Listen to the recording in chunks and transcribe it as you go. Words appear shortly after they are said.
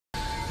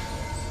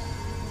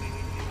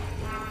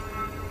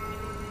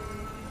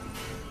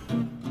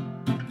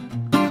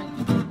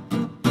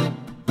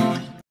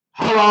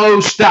Hello,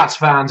 stats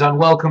fans, and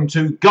welcome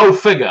to Go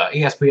Figure,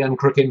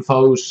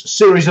 ESPNcricinfo's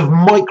series of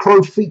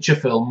micro-feature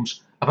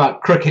films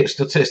about cricket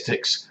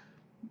statistics.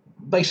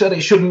 They said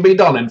it shouldn't be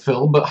done in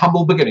film, but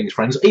humble beginnings,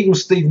 friends. Even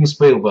Steven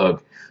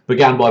Spielberg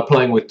began by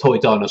playing with toy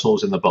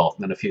dinosaurs in the bath,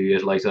 and then a few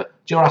years later,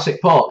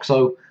 Jurassic Park,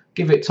 so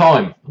give it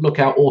time. Look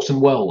out Orson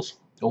Welles.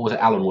 Or was it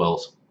Alan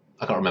Wells?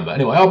 I can't remember.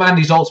 Anyway, I'm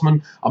Andy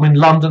Zaltzman. I'm in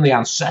London, the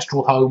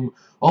ancestral home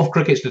of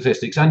cricket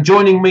statistics, and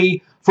joining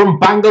me from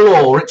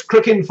Bangalore, it's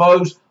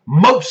Cricinfo's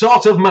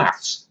Mozart of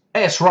Maths,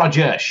 S.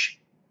 Rajesh.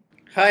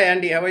 Hi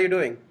Andy, how are you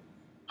doing?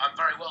 I'm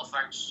very well,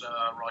 thanks,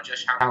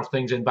 Rajesh. How's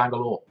things in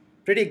Bangalore?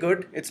 Pretty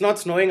good. It's not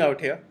snowing out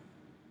here.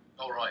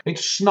 All right.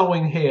 It's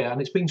snowing here, and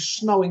it's been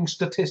snowing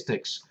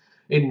statistics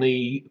in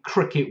the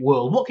cricket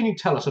world. What can you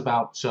tell us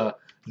about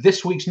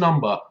this week's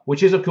number,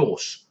 which is, of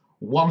course,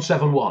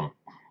 171?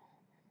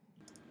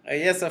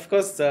 Yes, of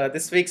course,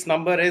 this week's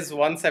number is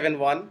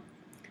 171.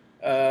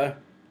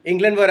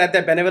 England were at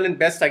their benevolent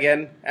best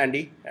again,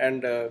 Andy,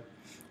 and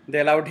they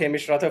allowed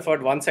Hamish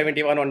Rutherford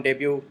 171 on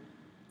debut.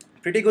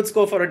 Pretty good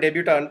score for a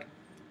debutant,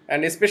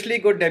 and especially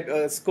good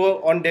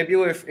score on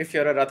debut if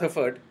you're a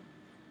Rutherford,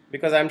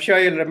 because I'm sure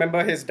you'll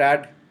remember his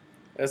dad,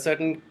 a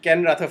certain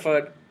Ken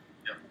Rutherford,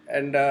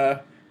 and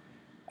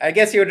I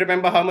guess you would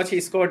remember how much he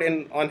scored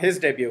on his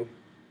debut.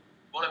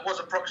 Well, it was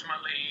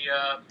approximately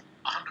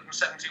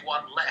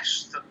 171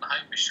 less than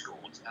Hamish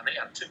scored, and he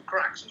had 2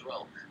 cracks as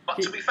well. But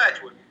to be fair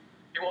to him,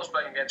 he was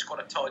playing against quite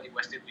a tidy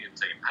West Indian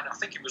team, and I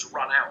think he was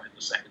run out in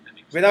the second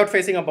innings. Without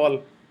facing a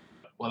ball.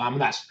 Well, I mean,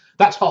 that's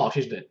harsh,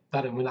 isn't it?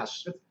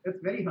 That's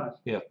very harsh.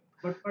 Yeah.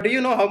 But do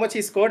you know how much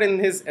he scored in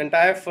his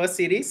entire first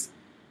series?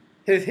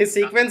 His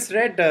sequence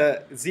read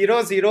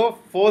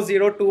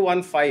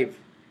 0040215.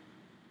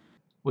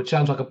 Which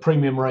sounds like a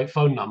premium rate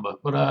phone number,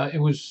 but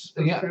it was,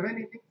 yeah.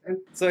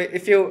 So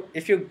if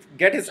you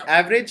get his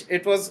average,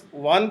 it was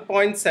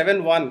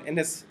 1.71 in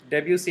his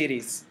debut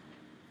series.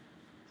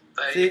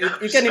 So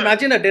you can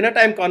imagine a dinner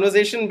time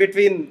conversation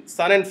between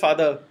son and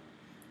father.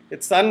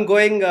 It's son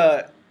going,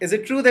 is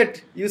it true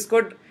that you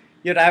scored,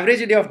 your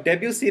average in your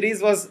debut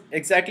series was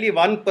exactly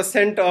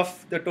 1%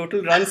 of the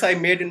total runs I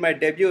made in my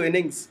debut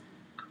innings?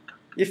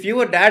 If you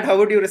were dad, how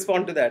would you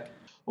respond to that?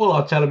 Well,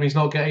 I'll tell him he's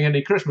not getting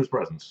any Christmas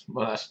presents.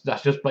 Well,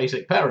 that's just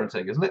basic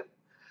parenting, isn't it?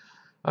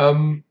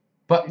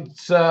 But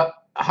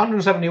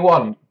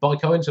 171, by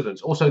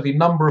coincidence, also the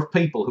number of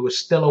people who are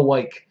still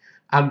awake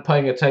and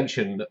paying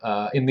attention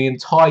in the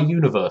entire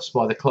universe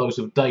by the close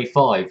of day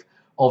 5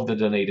 of the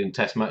Dunedin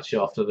Test match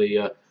after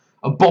the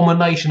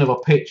abomination of a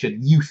pitch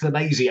had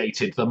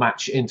euthanasiated the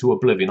match into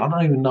oblivion. I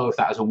don't even know if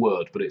that is a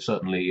word, but it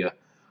certainly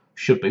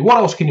should be. What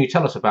else can you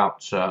tell us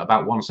about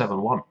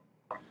 171?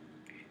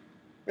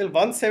 Well,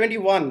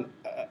 171,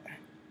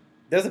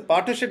 there's a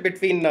partnership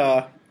between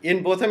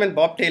Ian Botham and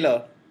Bob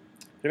Taylor.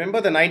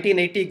 Remember the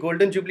 1980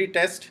 Golden Jubilee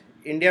Test,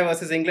 India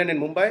versus England in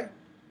Mumbai?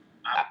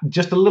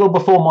 Just a little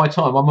before my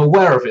time. I'm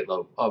aware of it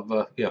though.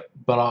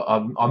 But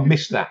I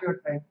missed that.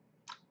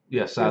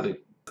 Yes, sadly.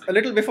 A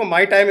little before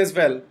my time as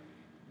well.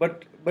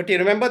 But you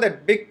remember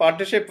that big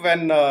partnership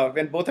when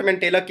Botham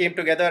and Taylor came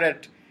together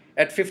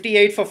at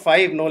 58 for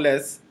 5, no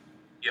less.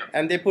 Yeah.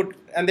 And they put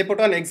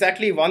on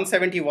exactly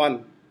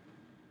 171.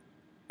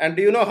 And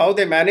do you know how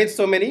they managed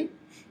so many?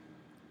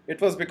 It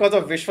was because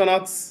of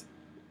Vishwanath's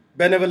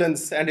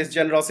benevolence and his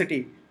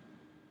generosity.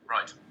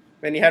 Right.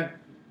 When he had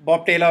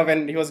Bob Taylor,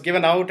 when he was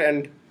given out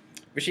and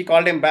Vishy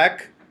called him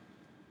back,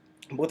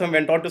 Botham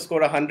went on to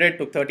score 100,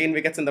 took 13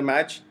 wickets in the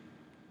match.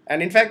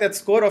 And in fact, that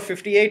score of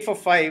 58 for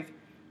 5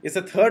 is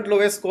the 3rd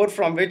lowest score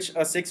from which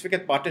a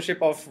 6-wicket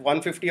partnership of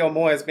 150 or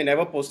more has been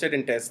ever posted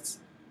in tests.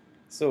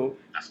 So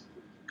that's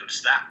good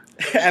stat.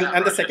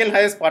 And the second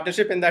highest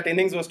partnership in that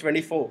innings was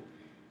 24.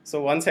 So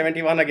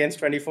 171 against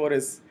 24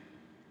 is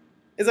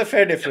a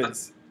fair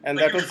difference. And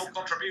that was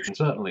contribution,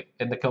 certainly,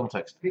 in the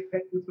context.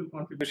 Useful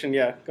contribution,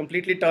 yeah.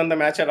 Completely turned the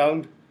match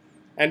around.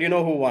 And you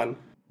know who won?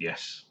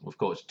 Yes, of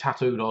course.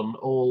 Tattooed on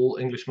all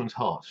Englishmen's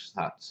hearts,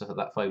 that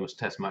famous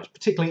test match.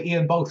 Particularly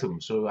Ian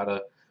Botham, who had,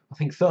 I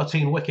think,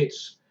 13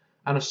 wickets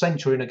and a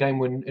century in a game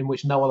in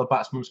which no other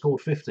batsman scored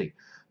 50.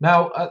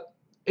 Now,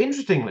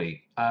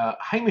 interestingly,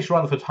 Hamish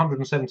Rutherford's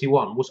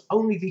 171 was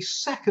only the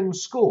 2nd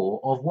score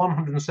of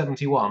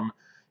 171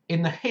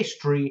 in the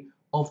history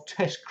of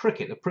Test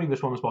cricket. The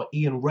previous one was by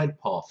Ian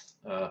Redpath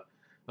of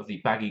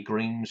the Baggy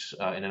Greens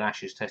in an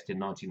Ashes Test in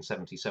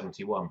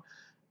 1970-71.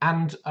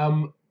 And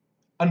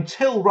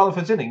until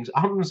Rutherford's innings,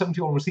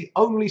 171 was the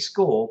only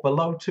score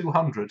below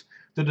 200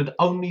 that had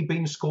only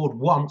been scored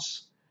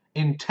once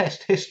in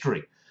Test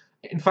history.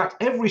 In fact,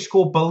 every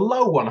score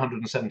below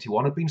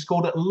 171 had been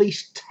scored at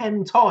least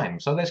 10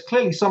 times. So there's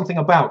clearly something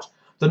about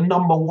the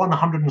number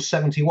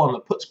 171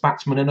 that puts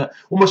batsmen in a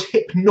almost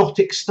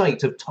hypnotic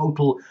state of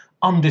total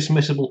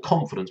undismissible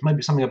confidence.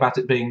 Maybe something about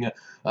it being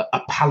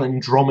a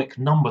palindromic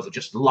number that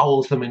just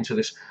lulls them into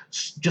this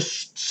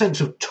just sense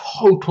of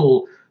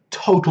total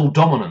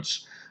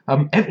dominance.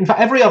 In fact,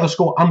 every other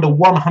score under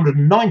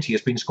 190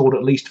 has been scored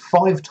at least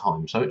 5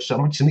 times. So it's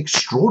an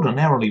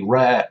extraordinarily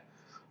rare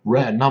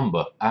rare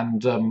number,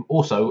 and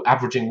also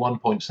averaging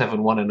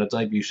 1.71 in a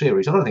debut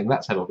series. I don't think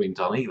that's ever been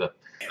done either.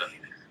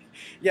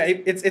 Yeah,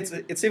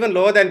 it's even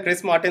lower than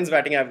Chris Martin's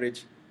batting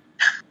average.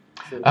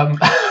 So,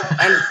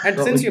 and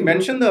since you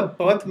mentioned the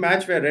Perth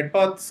match where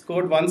Redpath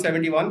scored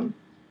 171,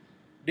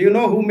 do you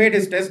know who made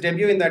his Test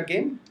debut in that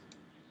game?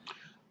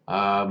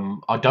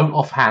 I don't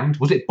offhand.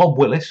 Was it Bob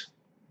Willis?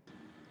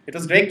 It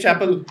was Drake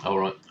Chappell. All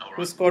right.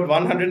 Who scored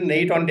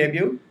 108 on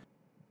debut.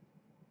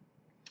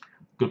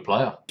 Good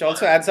player. Which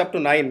also adds up to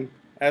 9,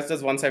 as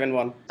does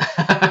 171.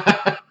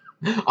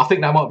 I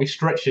think that might be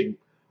stretching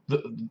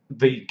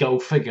the goal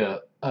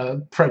figure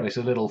premise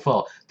a little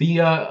far. The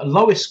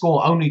lowest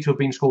score only to have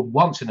been scored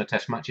once in a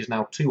Test match is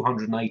now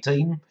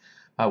 218,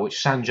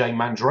 which Sanjay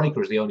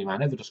Manjrekar is the only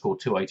man ever to score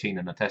 218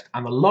 in a Test.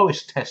 And the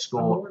lowest Test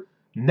score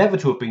never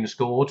to have been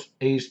scored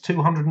is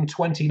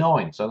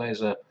 229. So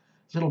there's a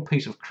little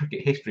piece of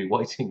cricket history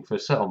waiting for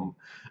some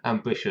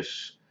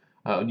ambitious,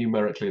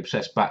 numerically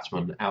obsessed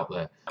batsman out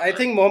there. I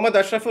think Mohammad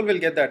Ashraful will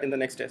get that in the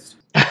next Test.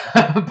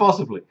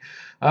 Possibly.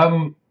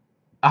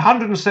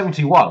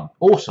 171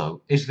 also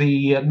is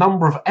the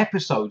number of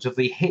episodes of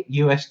the hit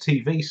US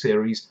TV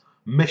series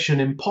Mission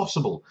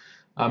Impossible,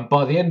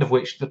 by the end of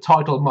which the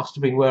title must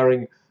have been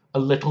wearing a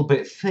little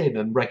bit thin,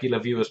 and regular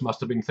viewers must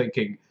have been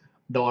thinking,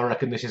 no, I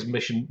reckon this is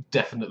mission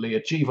definitely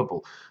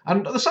achievable.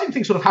 And the same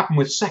thing sort of happened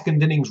with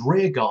second innings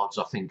rearguards,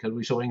 I think, and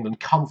we saw England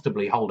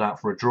comfortably hold out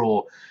for a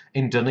draw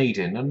in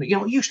Dunedin. And, you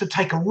know, it used to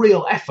take a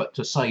real effort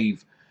to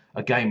save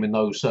a game in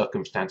those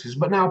circumstances,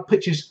 but now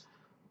pitches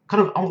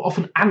kind of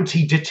often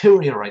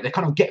anti-deteriorate. They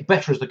kind of get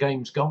better as the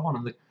games go on.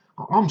 And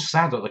I'm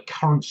sad that the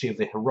currency of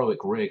the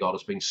heroic rearguard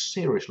has been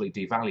seriously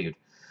devalued.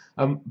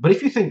 But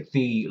if you think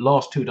the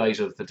last 2 days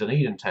of the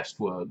Dunedin Test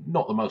were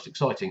not the most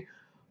exciting,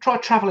 try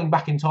travelling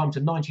back in time to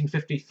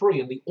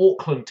 1953 and the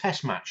Auckland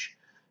Test match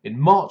in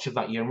March of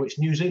that year, in which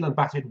New Zealand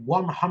batted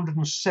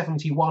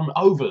 171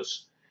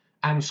 overs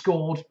and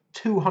scored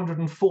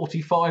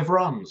 245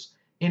 runs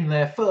in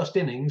their first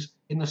innings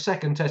in the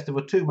second Test of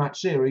a 2-match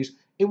series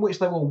in which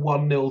they were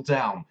 1-0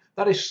 down.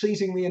 That is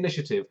seizing the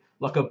initiative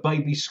like a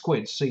baby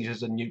squid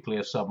seizes a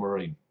nuclear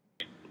submarine.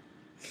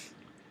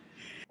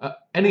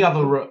 Any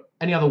other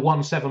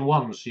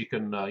 171s you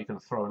can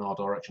throw in our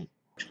direction?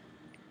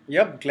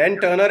 Yep, Glenn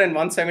Turner and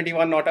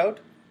 171 not out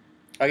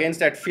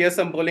against that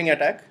fearsome bowling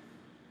attack.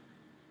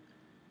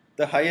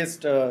 The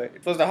highest,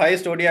 it was the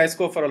highest ODI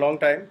score for a long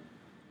time,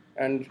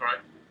 and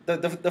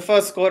the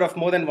first score of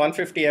more than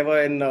 150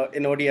 ever in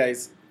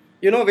ODIs.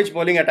 You know which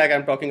bowling attack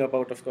I'm talking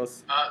about, of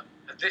course.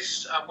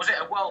 This was it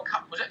a World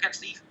Cup? Was it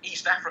against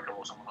East Africa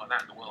or something like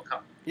that in the World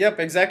Cup? Yep,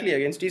 exactly,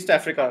 against East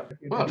Africa.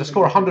 Well, to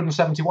score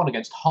 171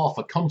 against half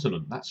a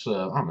continent, that's I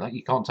don't know,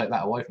 you can't take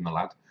that away from the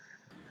lad.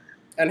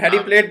 And had he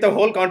played the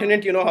whole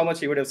continent, you know how much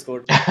he would have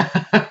scored.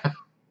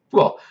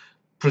 Well,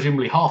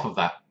 presumably half of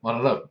that. I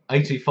don't know,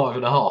 85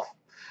 and a half.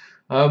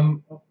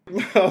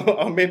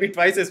 Or maybe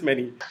twice as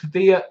many.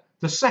 The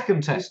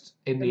second Test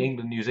in the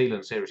England-New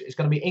Zealand series is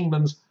going to be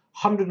England's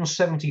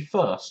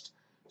 171st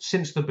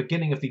since the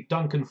beginning of the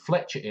Duncan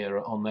Fletcher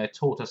era on their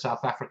tour to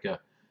South Africa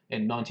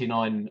in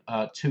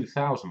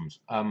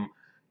 99-2000.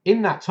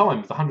 In that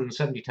time, the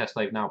 170 Tests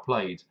they've now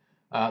played,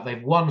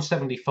 they've won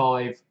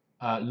 75,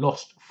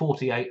 lost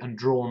 48 and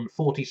drawn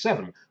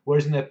 47,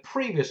 whereas in their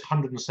previous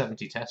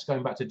 170 Tests,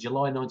 going back to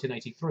July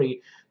 1983,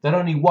 they'd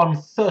only won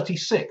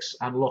 36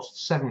 and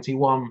lost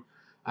 71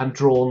 and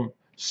drawn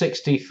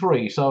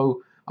 63.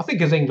 So I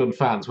think as England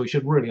fans, we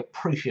should really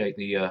appreciate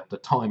the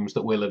times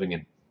that we're living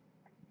in.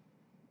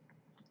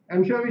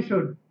 I'm sure we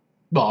should.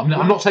 No, I'm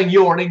not saying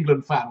you're an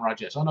England fan,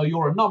 Rajesh. I know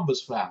you're a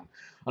numbers fan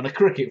and a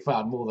cricket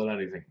fan more than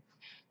anything.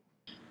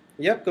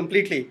 Yep,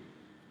 completely.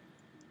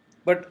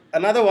 But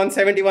another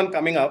 171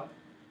 coming up.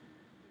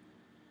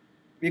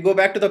 We go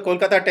back to the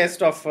Kolkata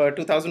Test of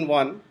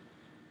 2001.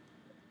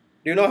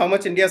 Do you know how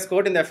much India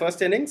scored in their first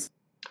innings?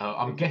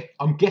 I'm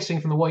guessing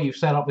from the way you've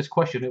set up this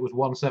question, it was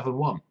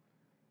 171.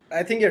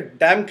 I think you're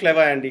damn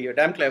clever, Andy. You're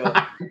damn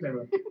clever.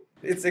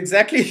 It's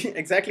exactly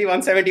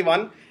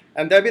 171.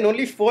 And there have been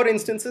only 4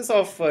 instances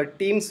of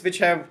teams which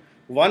have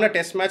won a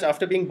Test match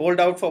after being bowled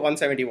out for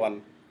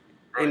 171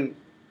 in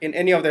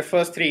any of their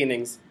first 3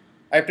 innings.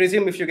 I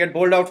presume if you get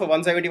bowled out for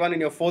 171 in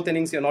your 4th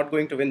innings, you're not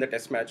going to win the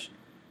Test match.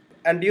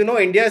 And do you know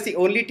India is the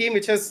only team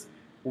which has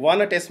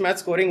won a Test match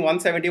scoring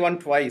 171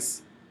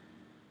 twice?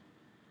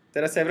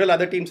 There are several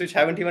other teams which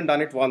haven't even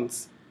done it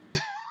once.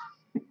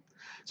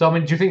 So, I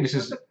mean, do you think this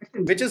is...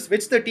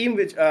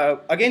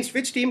 Against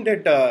which team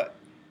did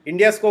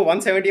India score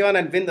 171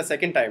 and win the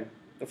second time?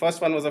 The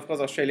first one was, of course,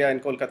 Australia in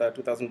Kolkata,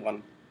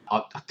 2001.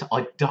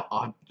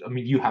 I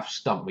mean, you have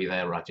stumped me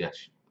there,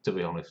 Rajesh, to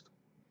be honest.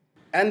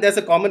 And there's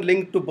a common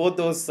link to both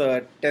those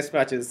Test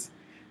matches.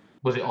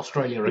 Was it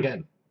Australia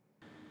again?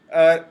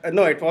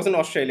 No, it wasn't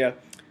Australia.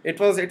 It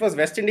was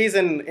West Indies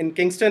in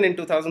Kingston in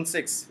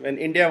 2006 when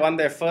India won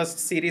their first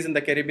series in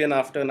the Caribbean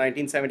after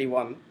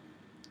 1971.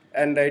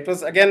 And it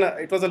was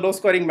a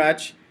low-scoring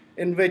match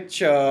in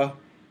which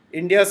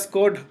India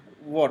scored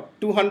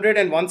 200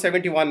 and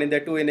 171 in their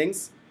 2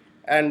 innings.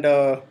 and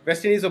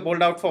West Indies were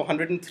bowled out for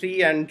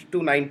 103 and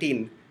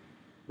 219.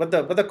 But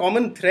the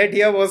common thread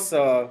here was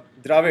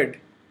Dravid.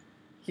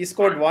 He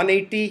scored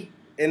 180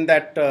 in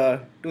that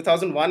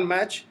 2001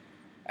 match,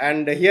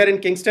 and here in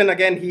Kingston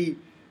again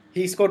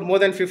he scored more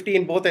than 50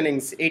 in both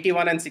innings,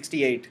 81 and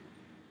 68.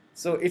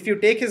 So if you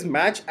take his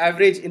match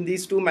average in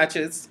these two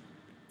matches,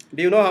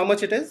 do you know how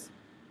much it is?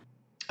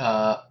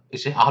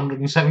 Is it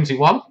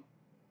 171?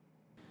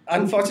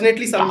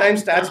 Unfortunately,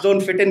 sometimes stats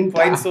don't fit in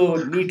quite so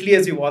neatly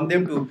as you want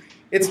them to.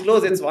 It's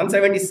close. It's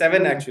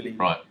 177 actually.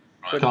 Right.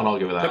 Can't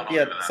argue with that. But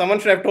yeah, someone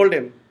should have told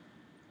him.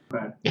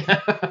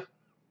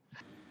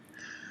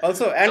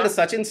 Also, and the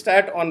Sachin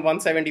stat on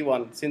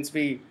 171, since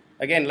we,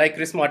 again, like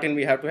Chris Martin,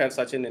 we have to have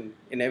Sachin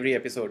in every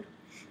episode.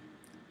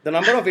 The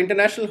number of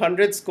international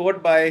hundreds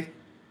scored by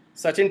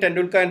Sachin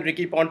Tendulkar and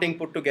Ricky Ponting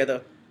put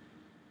together.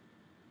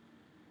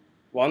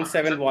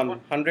 171,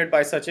 100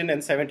 by Sachin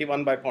and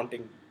 71 by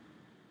Ponting.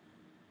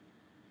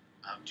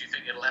 Do you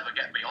think it'll ever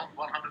get beyond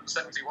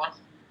 171?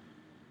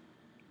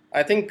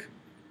 I think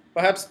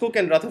perhaps Cook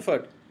and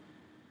Rutherford.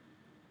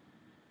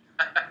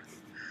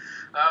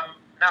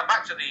 Now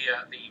back to the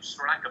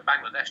Sri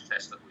Lanka-Bangladesh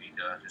test that we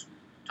just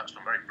touched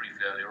on very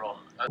briefly earlier on.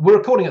 We're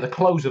recording at the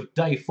close of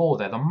day 4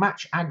 there. The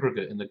match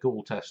aggregate in the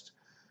Gould test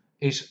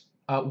is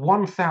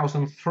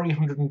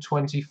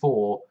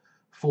 1,324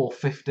 for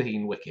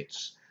 15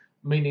 wickets,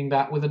 meaning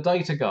that with a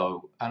day to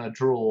go and a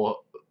draw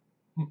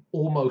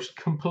almost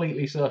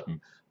completely certain,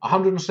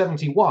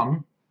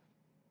 171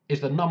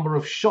 is the number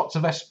of shots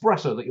of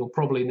espresso that you'll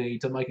probably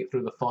need to make it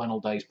through the final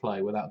day's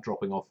play without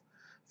dropping off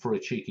for a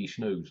cheeky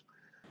snooze.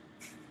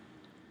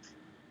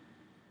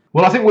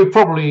 Well, I think we've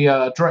probably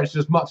dredged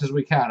as much as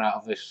we can out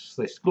of this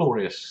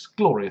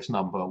glorious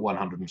number,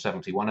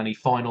 171. Any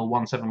final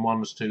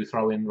 171s to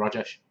throw in,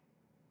 Rajesh?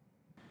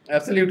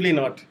 Absolutely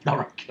not. All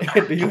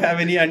right. Do you have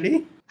any,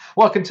 Andy?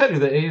 Well, I can tell you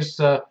that it is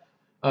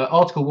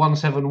Article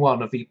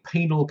 171 of the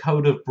Penal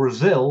Code of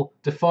Brazil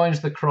defines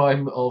the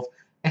crime of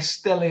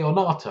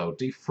estelionato,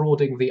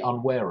 defrauding the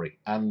unwary,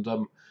 and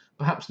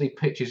perhaps the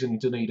pitches in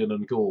Dunedin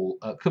and Gaul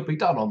could be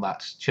done on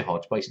that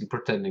charge, basically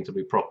pretending to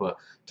be proper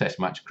Test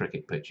match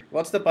cricket pitch.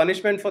 What's the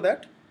punishment for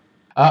that?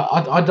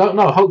 I don't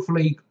know.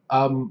 Hopefully,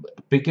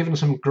 be given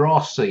some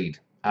grass seed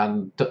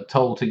and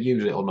told to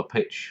use it on the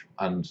pitch,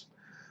 and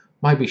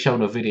maybe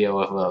shown a video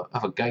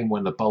of a game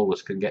when the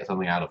bowlers can get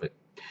something out of it.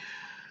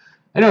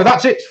 Anyway,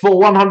 that's it for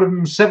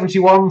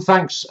 171.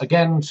 Thanks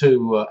again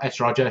to S.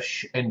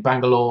 Rajesh in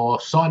Bangalore.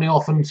 Signing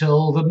off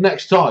until the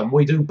next time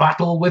we do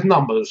Battle with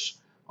Numbers.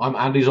 I'm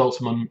Andy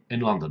Zaltzman in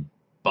London.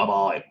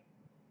 Bye-bye.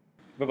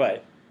 Bye-bye.